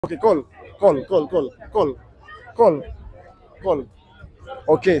Okay, call.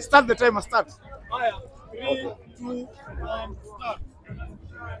 Okay, start the timer, start. Three, two, one, start.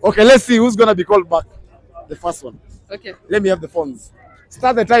 Okay, let's see who's gonna be called back. The first one. Okay. Let me have the phones.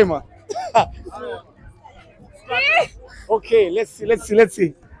 Start the timer. Okay, let's see.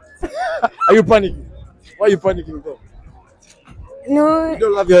 Are you panicking? Why are you panicking though? No. You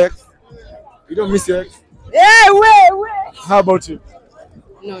don't love your ex? You don't miss your ex? Hey, wait. How about you?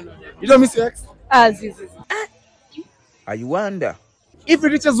 No. You don't miss your ex? This. I wonder. If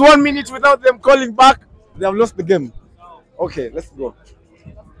it reaches 1 minute without them calling back, they have lost the game. Okay, let's go.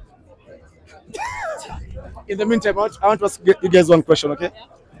 In the meantime, I want to ask you guys one question, okay?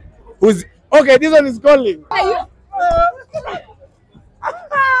 Who's okay? This one is calling.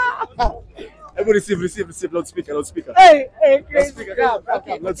 Everybody receive. Loudspeaker. Hey, Loudspeaker.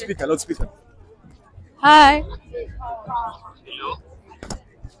 Okay. Loudspeaker. Hi. Hello.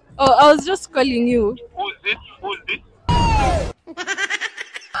 Oh, I was just calling you. Who's it?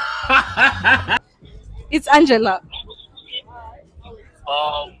 It's Angela.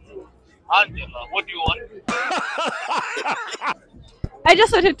 Angela, what do you want? I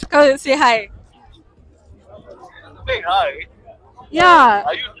just wanted to call and say hi. Say hi. Yeah.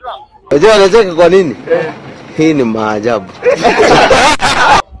 Are you drunk? Unajua anacheka kwa nini? Hii ni maajabu.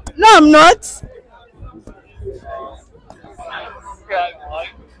 No, I'm not. Yeah, why?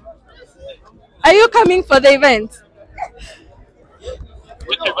 Are you coming for the event?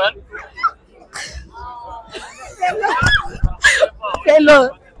 Which event? Hello.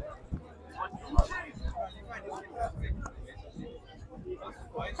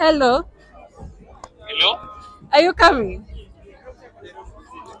 Hello. Hello? Are you coming?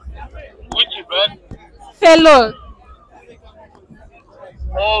 Which event? Fellow.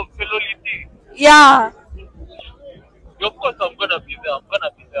 Oh, Philolity. Yeah. Of course, I'm gonna be there.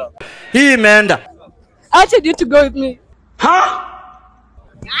 Hii imeenda. I wanted you to go with me. Why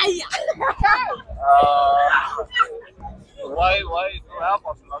do I have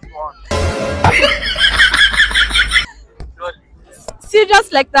a plus one?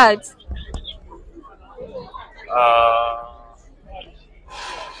 Serious like that.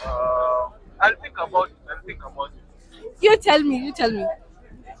 I'll think about it. You tell me.